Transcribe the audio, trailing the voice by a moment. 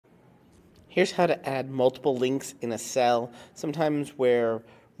Here's how to add multiple links in a cell. Sometimes we're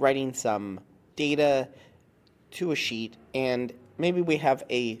writing some data to a sheet and maybe we have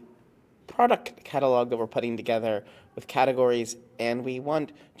a product catalog that we're putting together with categories and we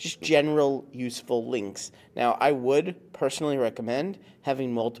want just general useful links. Now, I would personally recommend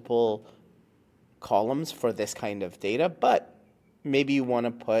having multiple columns for this kind of data, but maybe you want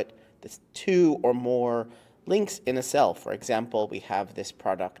to put this 2 or more links in a cell. For example, we have this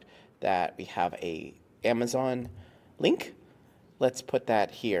product that we have a Amazon link. Let's put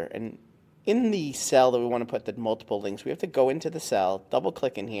that here. And in the cell that we want to put the multiple links, we have to go into the cell, double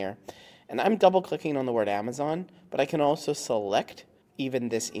click in here, and I'm double clicking on the word Amazon, but I can also select even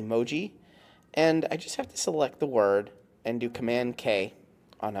this emoji, and I just have to select the word and do Command K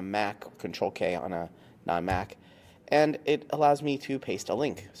on a Mac, or Control K on a non-Mac, and it allows me to paste a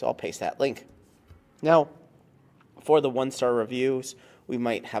link. So I'll paste that link. Now, for the 1-star reviews, we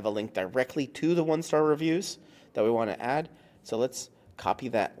might have a link directly to the 1-star reviews that we want to add. So let's copy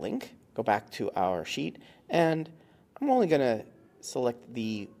that link, go back to our sheet, and I'm only going to select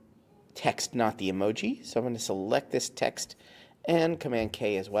the text, not the emoji. So I'm going to select this text and Command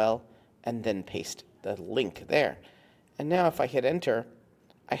K as well, and then paste the link there. And now if I hit enter,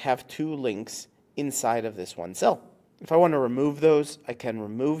 I have 2 links inside of this one cell. If I want to remove those, I can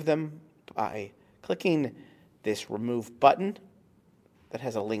remove them by clicking this remove button that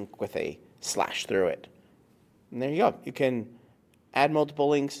has a link with a slash through it. And there you go. You can add multiple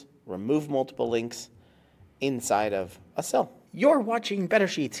links, remove multiple links inside of a cell. You're watching Better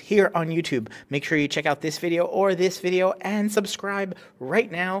Sheets here on YouTube. Make sure you check out this video or this video and subscribe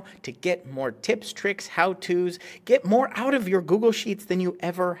right now to get more tips, tricks, how-tos, get more out of your Google Sheets than you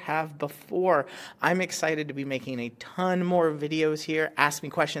ever have before. I'm excited to be making a ton more videos here. Ask me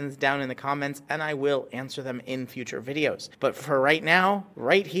questions down in the comments and I will answer them in future videos. But for right now,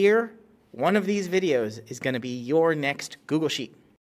 right here, one of these videos is going to be your next Google Sheet.